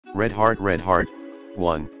Red Heart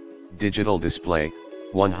 1. Digital display,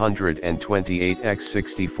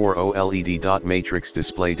 128x64 OLED dot matrix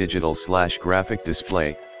display digital/graphic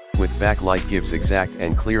display, with backlight gives exact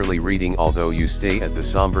and clearly reading although you stay at the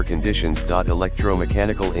somber conditions.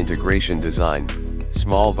 Electromechanical integration design,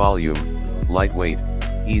 small volume, lightweight,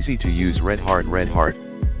 easy to use. Red Heart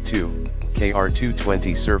 2.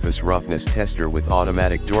 KR220 surface roughness tester with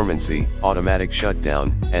automatic dormancy, automatic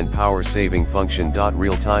shutdown, and power saving function.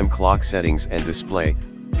 Real-time clock settings and display,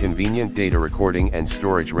 convenient data recording and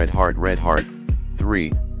storage. Red Heart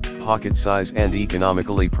 3. Pocket size and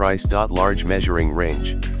economically priced. Large measuring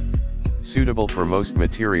range, suitable for most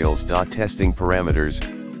materials. Testing parameters,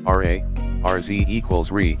 RA, RZ equals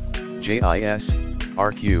RE, JIS,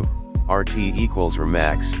 RQ, RT equals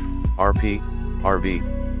RMAX, RP, RV,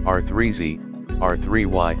 R3Z,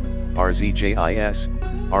 R3Y, RZJIS,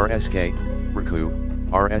 RSK, RQ,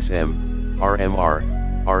 RSM, RMR,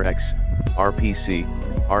 RX, RPC,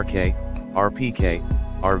 RK, RPK,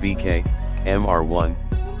 RVK, MR1,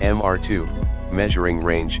 MR2, measuring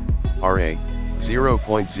range, RA,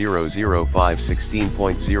 0.005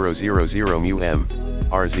 16.000 μm,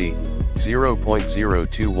 RZ,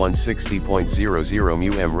 0.021 60.00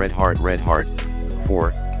 μm. Red Heart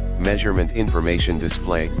 4. Measurement information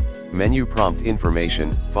display, menu prompt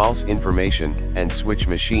information, false information, and switch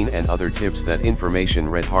machine and other tips. That information.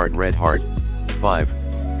 Red Heart 5.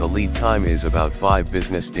 The lead time is about 5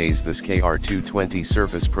 business days. This KR220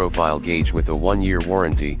 surface profile gauge with a 1-year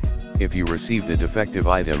warranty. If you received a defective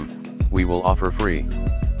item, we will offer free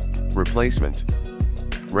replacement.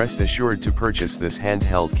 Rest assured to purchase this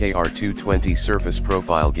handheld KR220 surface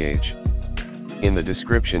profile gauge. In the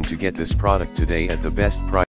description to get this product today at the best price.